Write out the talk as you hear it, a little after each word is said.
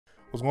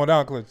What's going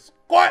down, Clutch?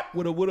 What?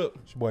 What up, what up?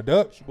 It's your boy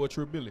Dub. It's your boy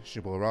True Billy. It's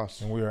your boy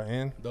Ross. And we are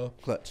in The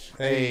Clutch.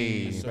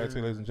 Hey, Yes, back to sir.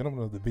 you, ladies and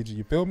gentlemen, of the BG.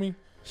 You feel me?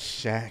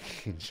 Shaq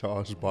and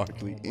Charles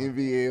Barkley.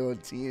 NBA on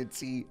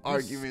TNT.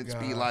 Arguments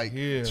be like.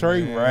 here,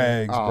 Trey man.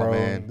 Rags, Oh, bro.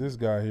 man. This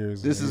guy here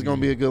is. This is going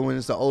to be a good one.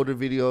 It's an older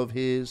video of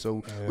his.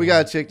 So Yeah. we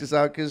got to check this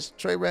out because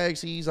Trey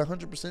Rags, he's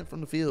 100%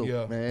 from the field.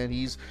 Yeah. Man,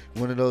 he's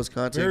one of those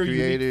content Very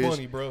creators. unique,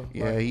 funny, bro.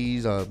 Yeah,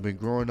 he's been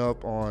blowing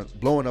up on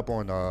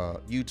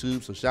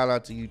YouTube. So shout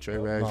out to you, Trey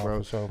Rags, Nah, bro.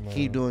 for sure, man.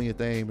 Keep doing your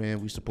thing,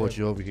 man. We support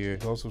you over here.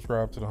 Go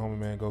subscribe to the homie,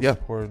 man. Go Yeah.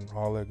 support and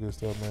all that good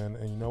stuff, man.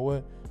 And you know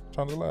what?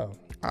 Trying to loud.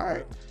 All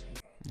right.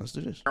 Let's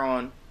do this.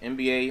 On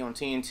NBA on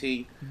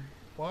TNT,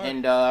 What?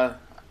 and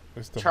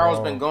It's the Charles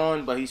ball. been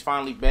gone, but he's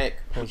finally back.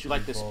 Would Supposed you to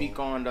like be to ball. speak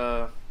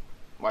on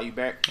why you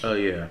back? Oh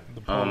yeah.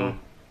 The polo.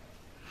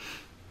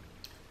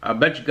 I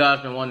bet you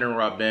guys been wondering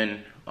where I've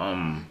been.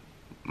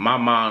 My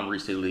mom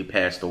recently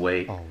passed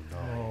away, Oh, no.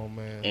 Oh,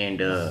 man. and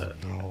No,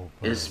 bro.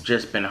 it's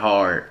just been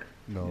hard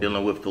No.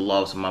 dealing with the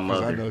loss of my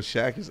 'Cause I know mother.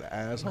 Shaq is an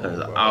asshole.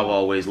 Because bro. I've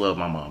always loved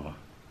my mama.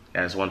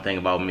 That's one thing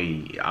about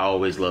me. I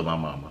always love my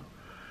mama.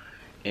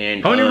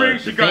 And How many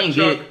rings the you got, thing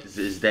Chuck?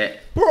 is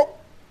that Bro.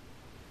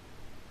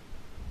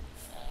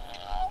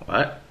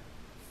 what?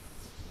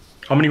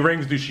 How many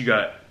rings do she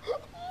got?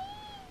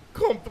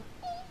 Come.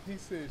 He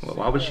said, Well,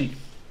 why would she?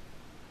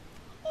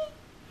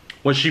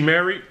 Was she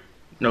married?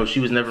 No, she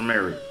was never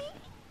married.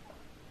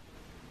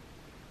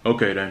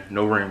 Okay then,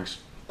 no rings,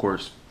 of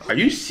course. Are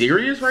you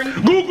serious right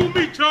now? Google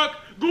me, Chuck.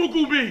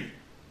 Google me.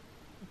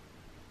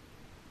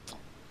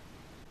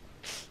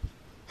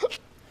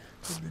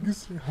 nigga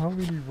said, how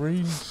many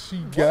rings she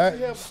got? I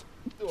guess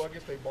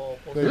they ball.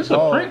 They This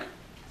ball. a prank?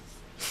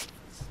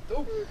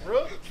 Stupid,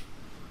 bro.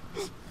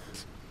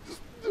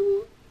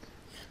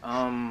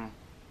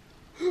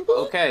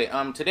 Okay.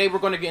 Today we're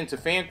going to get into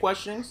fan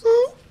questions.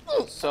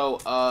 So,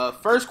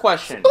 first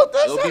question.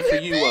 It'll be for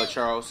you,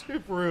 Charles. For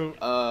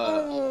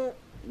real.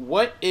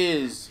 What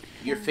is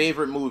your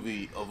favorite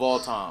movie of all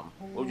time?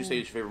 What would you say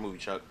is your favorite movie,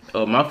 Chuck?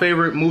 My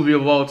favorite movie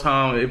of all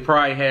time, it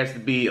probably has to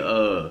be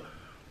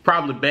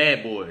probably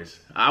Bad Boys.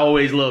 I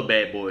always love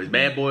Bad Boys.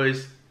 Bad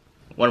Boys,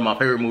 one of my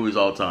favorite movies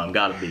of all time.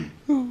 Gotta be.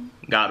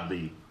 Gotta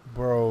be.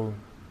 Bro.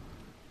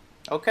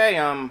 Okay.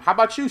 How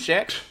about you,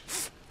 Shaq?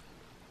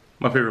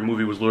 My favorite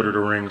movie was Lord of the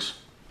Rings.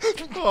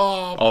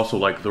 Oh, Also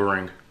like The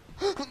Ring.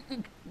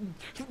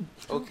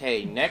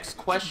 Okay. Next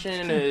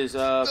question is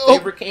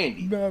favorite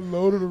candy. Not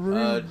loaded the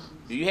ring.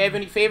 Do you have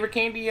any favorite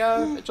candy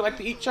that you like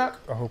to eat, Chuck?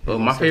 I hope he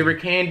don't My say-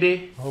 favorite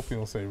candy. I hope you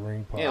don't say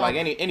ring pop. Yeah, like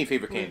any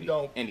favorite candy,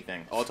 don't.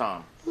 anything, all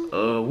time.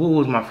 What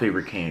was my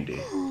favorite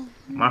candy?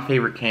 My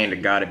favorite candy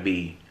gotta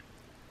be.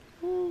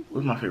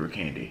 What's my favorite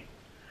candy?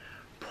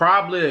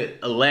 Probably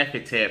a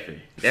Laffy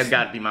Taffy. That's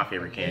gotta be my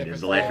favorite candy.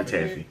 Is a Laffy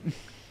Taffy.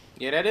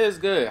 Yeah, that is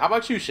good. How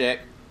about you, Shaq?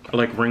 I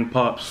like ring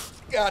pops,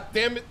 God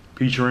damn it.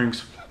 peach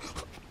rings.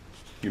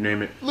 You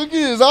name it. Look at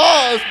his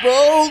eyes,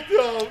 bro.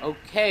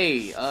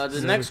 Okay,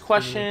 the next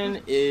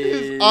question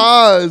is,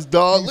 Eyes,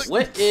 dog. Look.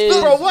 what is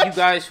Bro, what? you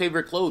guys'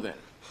 favorite clothing?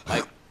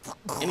 Like,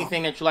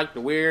 anything that you like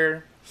to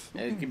wear.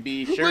 It could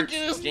be shirts, at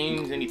this.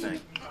 jeans, anything.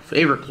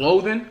 Favorite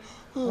clothing?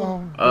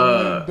 Oh,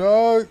 damn,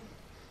 dog.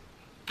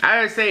 I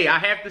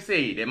have to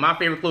say that my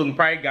favorite clothing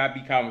probably gotta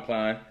be Calvin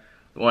Klein,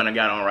 the one I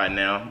got on right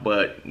now.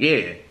 But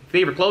yeah,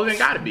 favorite clothing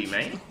gotta be,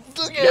 man.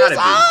 Look Gotta at his be.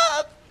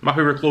 eyes. My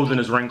favorite clothing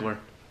is Wrangler.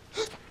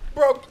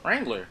 Bro.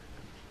 Wrangler.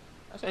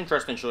 That's an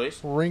interesting choice.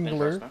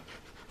 Wrangler. Interesting.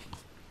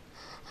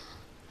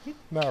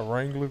 Not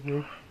Wrangler,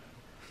 bro.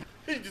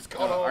 He just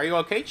caught on. Are you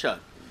okay, Chuck?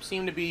 You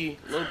seem to be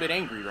a little bit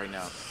angry right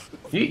now.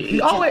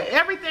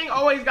 Everything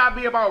always gotta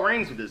be about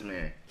rings with this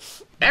man.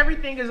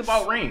 Everything is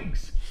about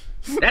rings.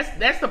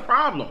 That's the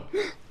problem.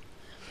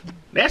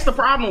 That's the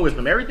problem with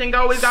him. Everything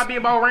always gotta be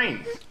about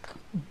rings.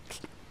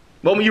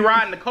 But when you're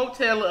riding the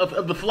coattail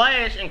of the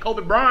Flash and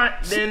Kobe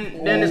Bryant,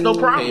 then there's no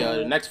problem. Okay,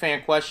 the next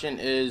fan question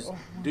is,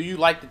 do you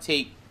like to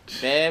take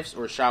baths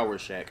or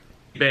showers, Shaq?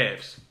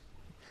 Baths.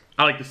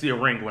 I like to see a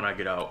ring when I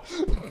get out.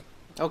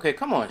 Okay,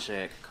 come on,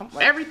 Shaq. Come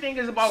on. Everything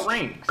is about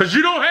rings. Cause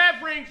you don't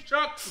have rings,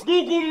 Chuck.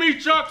 Google me,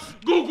 Chuck.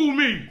 Google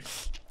me.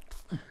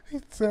 He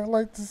said, I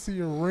like to see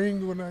a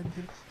ring when I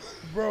get.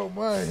 Bro,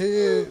 my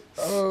head.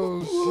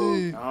 Oh,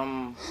 shit.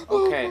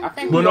 Okay, I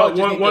think Well, we all no,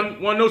 just need to- want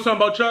to know something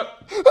about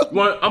Chuck?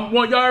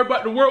 Want y'all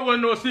everybody, the world want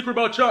to know a secret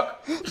about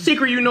Chuck?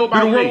 Secret you know The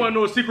about world me. want to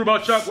know a secret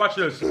about Chuck? Watch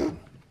this. Oh,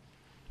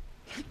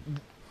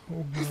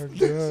 my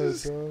God,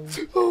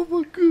 dog. Oh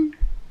my god.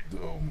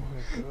 Oh,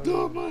 my God.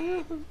 Dog, my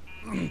hand.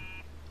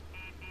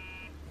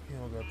 He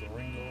don't got the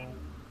ring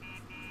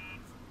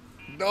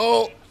on.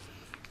 No.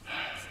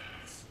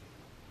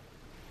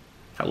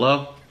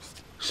 Hello?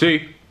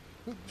 See,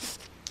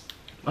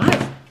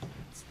 What?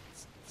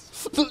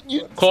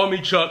 You- call me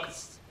Chuck.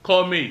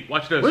 Call me.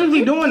 Watch this. What is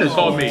he doing this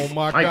Call for? me. Oh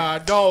my Like-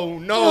 God. No,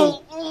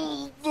 no.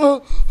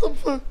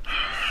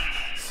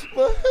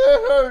 My head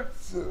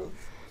hurts.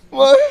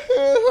 My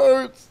head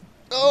hurts.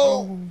 No.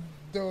 Oh,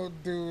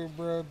 don't do it,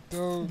 bro.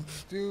 Don't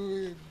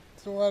do it.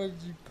 So why did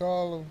you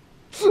call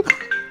him?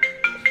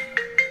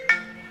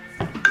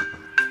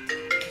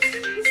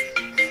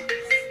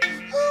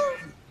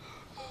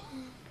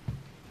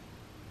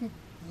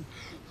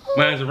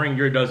 Mine has a ring,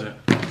 yours doesn't.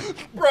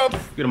 Bro,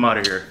 Get him out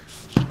of here.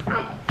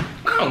 I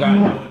don't got to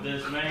deal with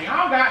this, man. I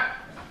don't got.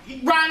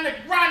 Riding the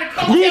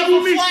coattails Google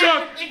of me, Flash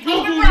Chuck. and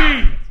Google Kobe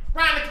Bryant. me.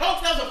 Riding the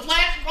coattails of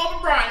Flash and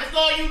Kobe Bryant. That's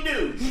all you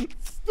do.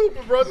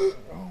 stupid, brother.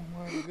 Oh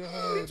my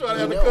god. You trying to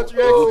have a No, country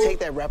if you accent? take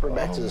that wrapper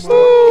back to the store,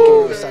 it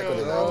can be recycled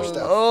into other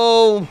stuff.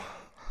 Oh,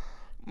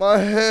 my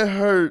head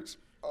hurts.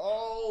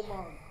 Oh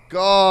my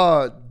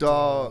god,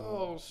 dog.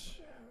 Oh,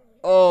 shit.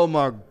 Oh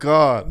my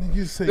god.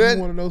 Nigga say That-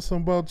 you want to know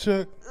something about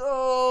Chuck?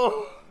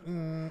 Oh.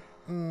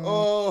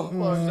 Oh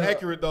my It's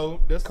accurate, though.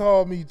 That's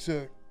Call me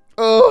Chuck.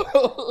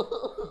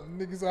 Oh.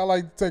 Niggas, I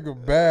like to take a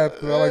bath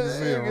because I like to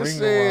see a Nigga ring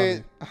said, around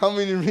me. how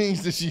many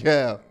rings did she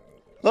have?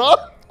 Huh?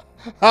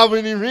 How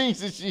many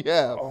rings did she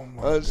have? Oh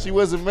my She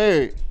wasn't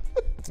married.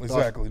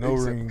 Exactly, no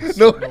rings.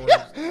 No.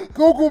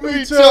 Google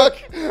me, Chuck.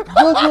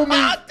 Google me.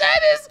 That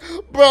is,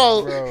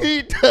 bro, Bro.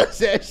 he does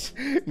that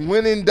shit.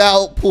 When in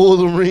doubt, pull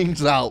the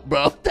rings out,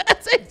 bro.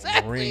 That's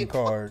exactly. Ring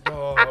card.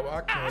 oh,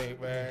 I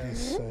can't, man.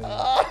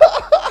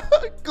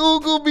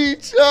 Google me,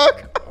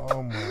 Chuck.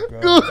 Oh my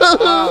god.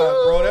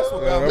 Bro, that's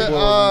what Yeah, got me. that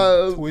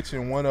boy was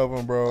twitching one of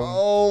them, bro.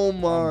 Oh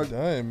my I'm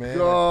done, man.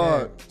 God. I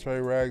can't. Trey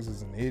Rags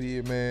is an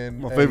idiot, man.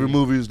 My favorite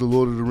movie is The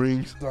Lord of the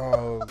Rings.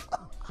 Dog.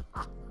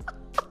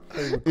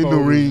 Favorite In the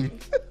code, ring.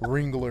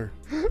 Ringler.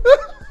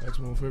 That's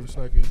what my favorite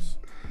snack is.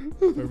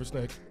 Favorite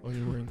snack,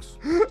 onion rings.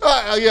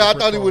 Yeah, I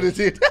thought he would have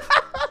did.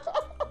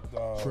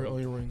 Dog. Great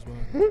onion rings,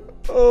 man.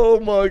 Oh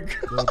my They're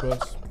god. the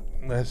best.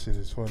 That shit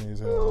is funny as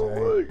hell. Oh man.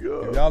 my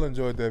God. If y'all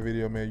enjoyed that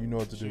video, man, you know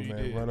what to do, Sure you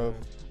man. did,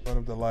 Run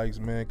up the likes,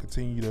 man.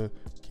 Continue to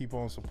keep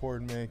on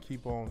supporting, man.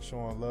 Keep on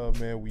showing love,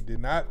 man. We did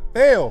not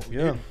fail.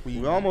 Yeah,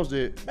 we almost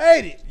did.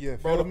 made it. Yeah,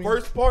 Bro, feel the me?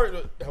 first part,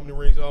 how many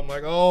rings? I'm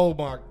like, oh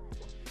my.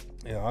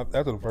 Yeah,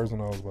 after the first one,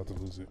 I was about to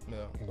lose it.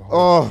 No. The whole,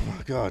 Oh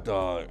my god,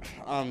 dog.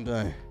 I'm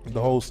done. the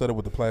whole setup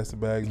with the plastic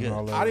bags and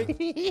all that. I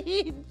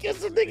didn't. Get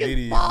some niggas.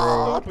 Idiot,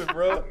 bro. Stupid,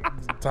 bro.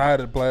 Tired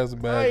of the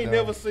plastic bags. I ain't dog.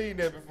 never seen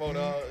that before,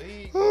 dog.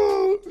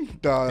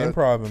 Dog.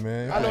 Improving,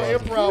 man. I know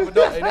Improvising. improv, but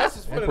no, and that's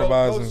just funny though.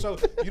 Improvising.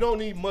 Goes to show you don't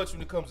need much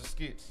when it comes to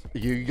skits.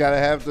 You gotta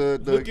have the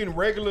Looking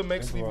regular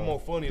makes it even more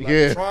funny. Like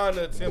Yeah. trying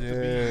to attempt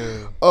to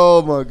Yeah.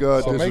 Oh my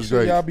god, So this make was sure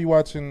great. y'all be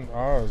watching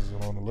ours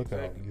and on the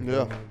lookout. You feel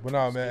Yeah. me? But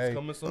nah, be man, hey,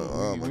 coming soon.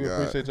 Oh my we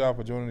God. appreciate y'all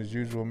for joining as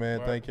usual,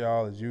 man. Thank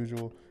y'all as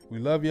usual. We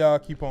love y'all.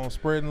 Keep on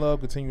spreading love.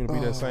 Continue to be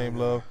that same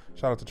love.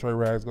 Shout out to Trey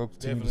Rags. Go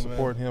continue Definitely, to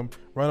support him.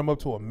 Run him up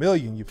to 1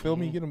 million. You feel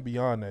me? Get him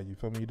beyond that. You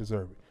feel me? You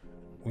deserve it.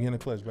 We in the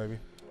clutch, baby.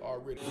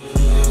 Already.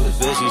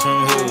 The bitch, she's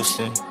from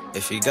Houston.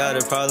 If you got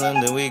a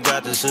problem, then we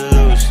got the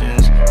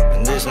solutions.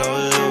 And there's no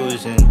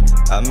illusion.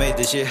 I made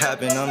this shit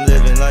happen, I'm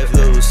living life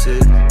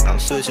lucid. I'm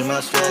switching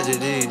my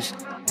strategies.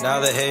 Now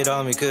they hate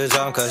on me cause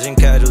I'm causing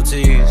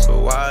casualties. So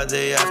why are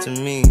they after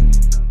me?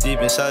 Deep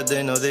inside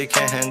they know they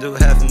can't handle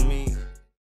half of me.